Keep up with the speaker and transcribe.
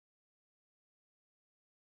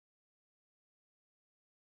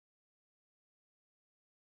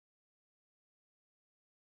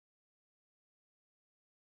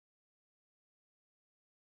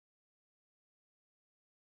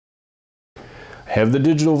Have the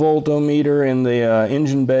digital voltometer in the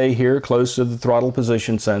engine bay here close to the throttle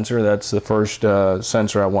position sensor. That's the first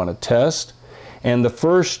sensor I want to test. And the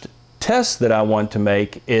first test that I want to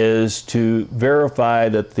make is to verify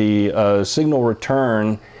that the signal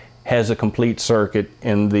return has a complete circuit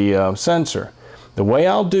in the sensor. The way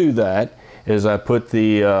I'll do that is I put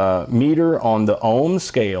the meter on the ohm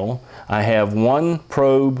scale. I have one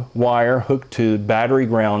probe wire hooked to battery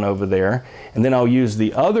ground over there, and then I'll use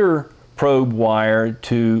the other probe wire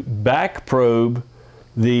to back probe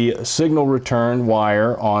the signal return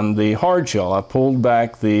wire on the hard shell. I pulled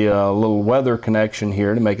back the little weather connection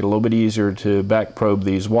here to make it a little bit easier to back probe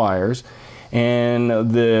these wires, and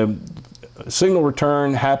the signal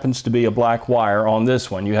return happens to be a black wire on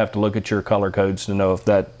this one. You have to look at your color codes to know if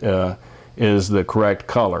that is the correct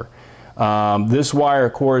color. This wire,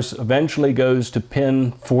 of course, eventually goes to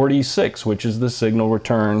pin 46, which is the signal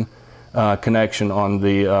return connection on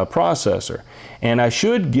the processor. And I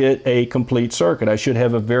should get a complete circuit. I should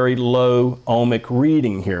have a very low ohmic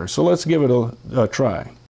reading here. So let's give it a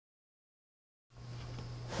try.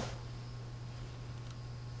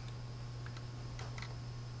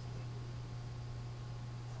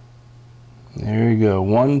 There you go,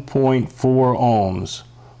 1.4 ohms,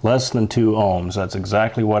 less than 2 ohms. That's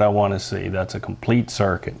exactly what I want to see. That's a complete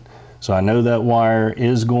circuit. So I know that wire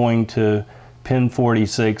is going to pin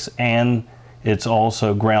 46, and it's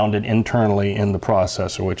also grounded internally in the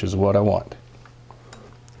processor, which is what I want.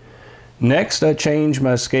 Next, I change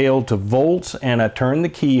my scale to volts and I turn the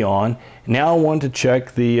key on. Now I want to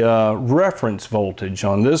check the reference voltage.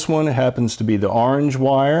 On this one, it happens to be the orange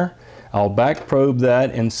wire. I'll back probe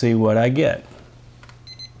that and see what I get.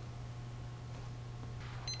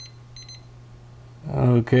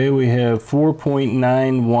 Okay, we have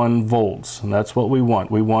 4.91 volts, and that's what we want.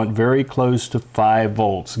 We want very close to 5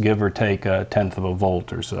 volts, give or take a tenth of a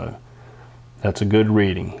volt or so. That's a good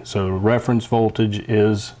reading. So reference voltage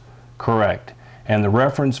is correct. And the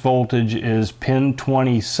reference voltage is pin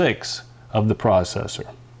 26 of the processor.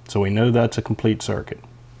 So we know that's a complete circuit.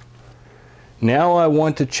 Now I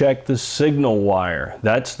want to check the signal wire.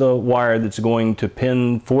 That's the wire that's going to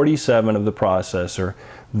pin 47 of the processor.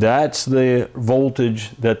 That's the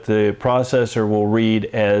voltage that the processor will read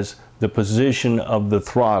as the position of the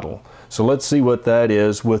throttle. So let's see what that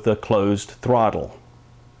is with a closed throttle.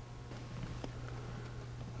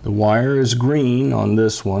 The wire is green on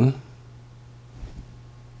this one,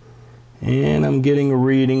 and I'm getting a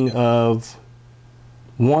reading of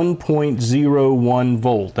 1.01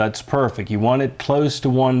 volt. That's perfect. You want it close to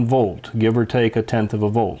 1 volt, give or take a tenth of a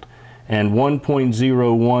volt. And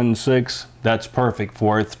 1.016, that's perfect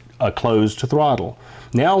for a closed throttle.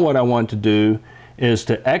 Now what I want to do is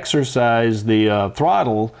to exercise the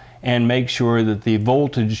throttle and make sure that the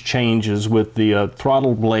voltage changes with the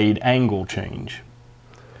throttle blade angle change.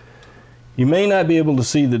 You may not be able to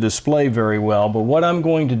see the display very well, but what I'm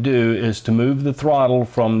going to do is to move the throttle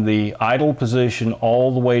from the idle position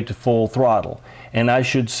all the way to full throttle. And I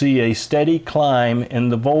should see a steady climb in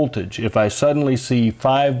the voltage. If I suddenly see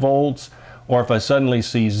 5 volts, or if I suddenly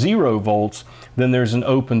see 0 volts, then there's an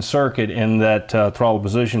open circuit in that throttle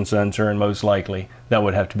position sensor, and most likely that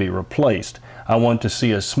would have to be replaced. I want to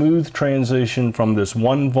see a smooth transition from this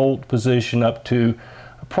 1 volt position up to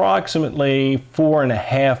approximately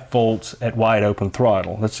 4.5 volts at wide open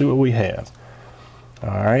throttle. Let's see what we have.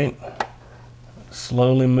 All right,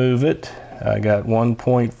 slowly move it. I got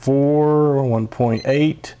 1.4,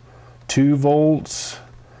 1.8, 2 volts,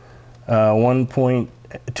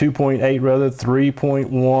 2.8 rather,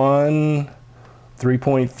 3.1,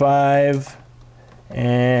 3.5,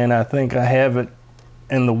 and I think I have it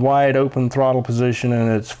in the wide open throttle position, and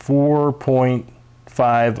it's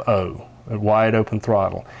 4.50 at wide open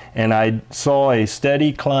throttle. And I saw a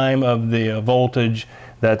steady climb of the voltage.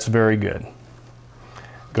 That's very good.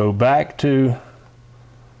 Go back to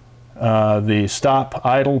the stop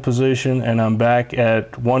idle position, and I'm back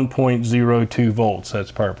at 1.02 volts.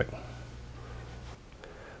 That's perfect.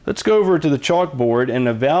 Let's go over to the chalkboard and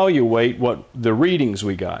evaluate what the readings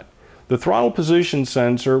we got. The throttle position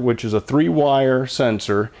sensor, which is a 3-wire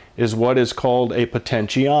sensor, is what is called a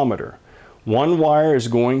potentiometer. One wire is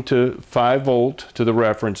going to 5 volt to the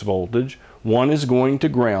reference voltage, one is going to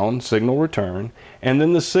ground, signal return, and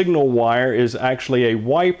then the signal wire is actually a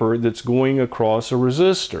wiper that's going across a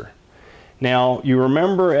resistor. Now, you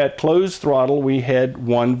remember at closed throttle we had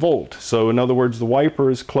 1 volt. So in other words, the wiper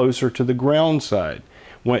is closer to the ground side.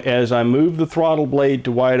 As I moved the throttle blade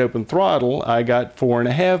to wide open throttle, I got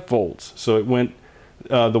 4.5 volts. So it went,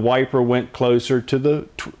 the wiper went closer to the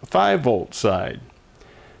 5 volt side.